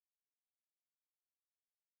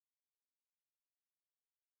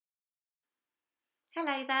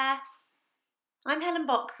Hello there, I'm Helen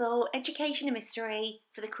Boxall Education Emissary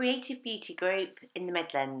for the Creative Beauty Group in the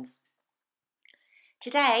Midlands.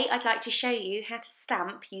 Today I'd like to show you how to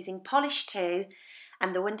stamp using Polish 2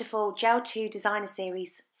 and the wonderful Gel 2 Designer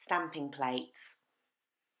Series stamping plates.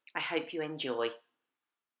 I hope you enjoy.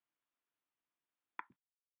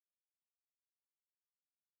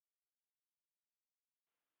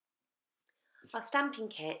 Our stamping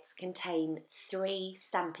kits contain 3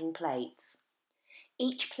 stamping plates.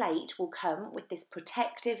 Each plate will come with this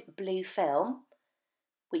protective blue film,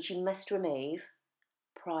 which you must remove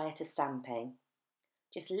prior to stamping.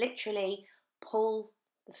 Just literally pull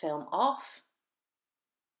the film off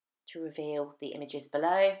to reveal the images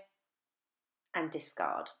below and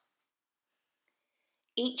discard.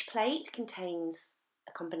 Each plate contains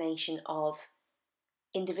a combination of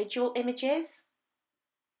individual images,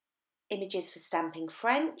 images for stamping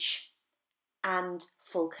French, and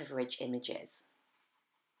full coverage images.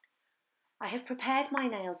 I have prepared my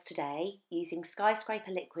nails today using Skyscraper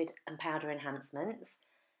liquid and powder enhancements.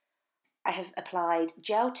 I have applied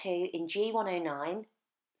Gel 2 in G109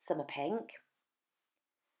 Summer Pink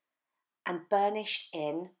and burnished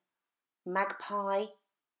in Magpie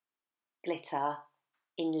glitter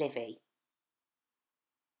in Livy.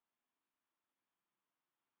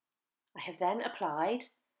 I have then applied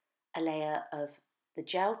a layer of the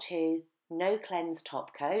Gel 2 No Cleanse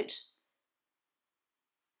top coat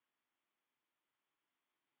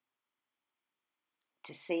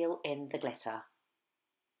to seal in the glitter.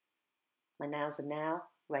 My nails are now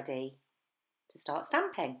ready to start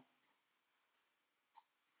stamping.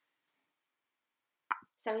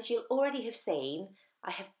 So as you'll already have seen, I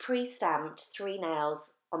have pre-stamped 3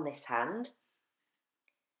 nails on this hand.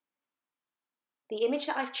 The image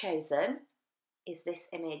that I've chosen is this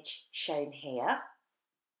image shown here.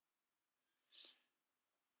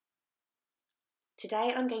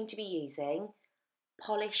 Today I'm going to be using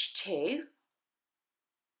Polish 2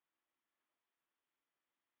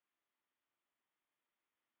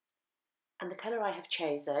 and the colour I have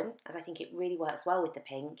chosen, as I think it really works well with the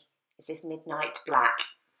pink, is this Midnight Black.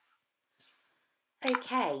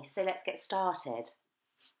 Okay, so let's get started.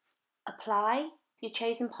 Apply your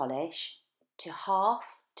chosen polish to 1/2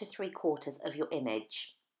 to 3/4 of your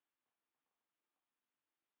image.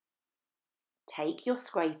 Take your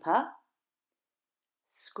scraper,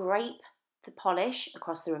 scrape the polish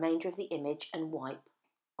across the remainder of the image and wipe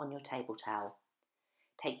on your table towel.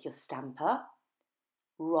 Take your stamper,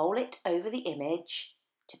 roll it over the image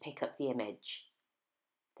to pick up the image.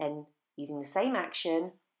 Then, using the same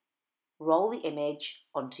action, roll the image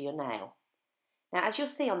onto your nail. Now, as you'll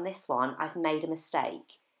see on this one, I've made a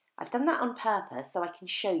mistake. I've done that on purpose so I can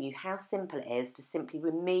show you how simple it is to simply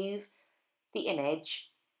remove the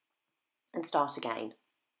image and start again.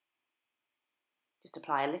 Just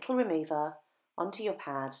apply a little remover onto your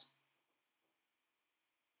pad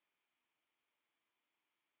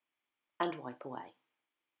and wipe away.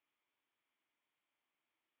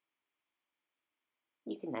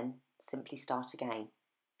 You can then simply start again.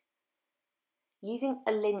 Using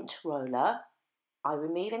a lint roller, I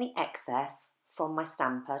remove any excess from my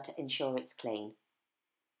stamper to ensure it's clean.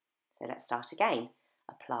 So let's start again.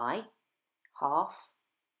 Apply 1/2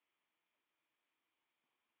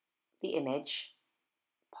 the image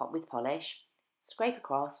with polish, scrape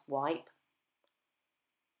across, wipe,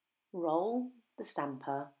 roll the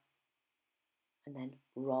stamper, and then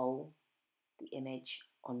roll the image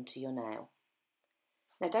onto your nail.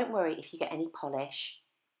 Now don't worry if you get any polish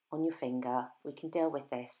on your finger, we can deal with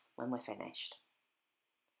this when we're finished.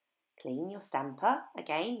 Clean your stamper,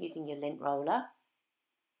 again using your lint roller.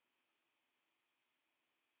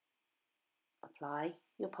 Apply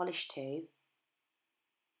your polish 2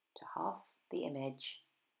 to 1/2 the image,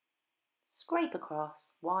 scrape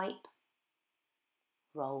across, wipe,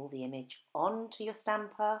 roll the image onto your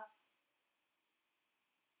stamper,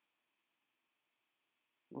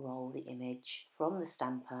 roll the image from the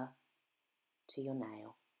stamper to your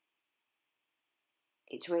nail.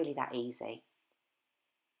 It's really that easy.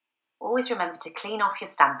 Always remember to clean off your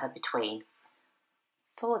stamper between.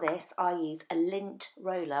 For this, I use a lint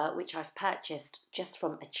roller, which I've purchased just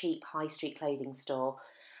from a cheap high street clothing store.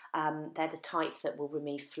 They're the type that will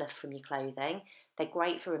remove fluff from your clothing. They're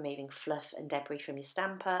great for removing fluff and debris from your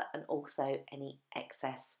stamper and also any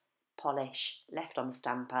excess polish left on the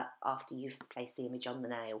stamper after you've placed the image on the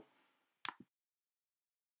nail.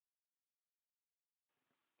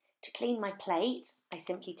 To clean my plate, I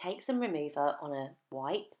simply take some remover on a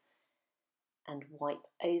wipe and wipe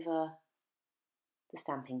over the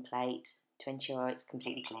stamping plate to ensure it's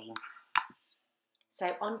completely clean.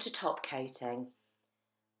 So on to top coating.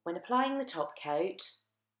 When applying the top coat,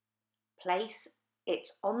 place it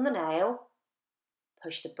on the nail,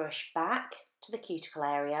 push the brush back to the cuticle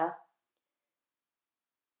area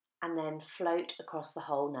and then float across the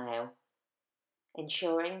whole nail,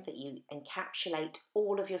 ensuring that you encapsulate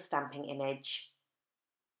all of your stamping image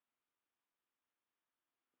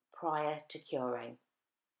prior to curing.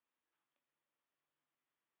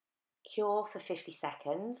 Cure for 50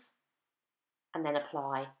 seconds and then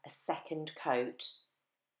apply a second coat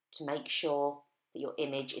to make sure that your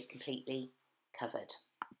image is completely covered.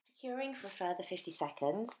 Curing for a further 50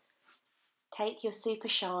 seconds, take your Super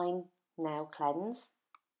Shine nail cleanse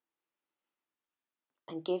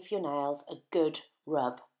and give your nails a good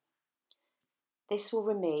rub. This will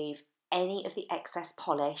remove any of the excess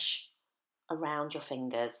polish around your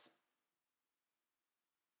fingers.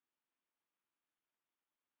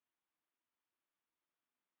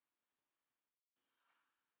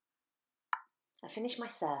 I finish my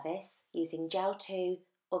service using Gel 2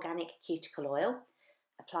 organic cuticle oil,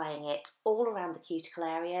 applying it all around the cuticle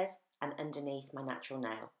areas and underneath my natural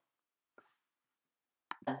nail.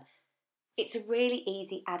 It's a really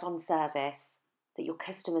easy add-on service that your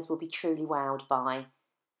customers will be truly wowed by.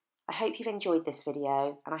 I hope you've enjoyed this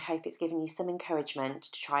video and I hope it's given you some encouragement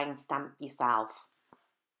to try and stamp yourself.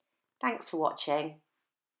 Thanks for watching.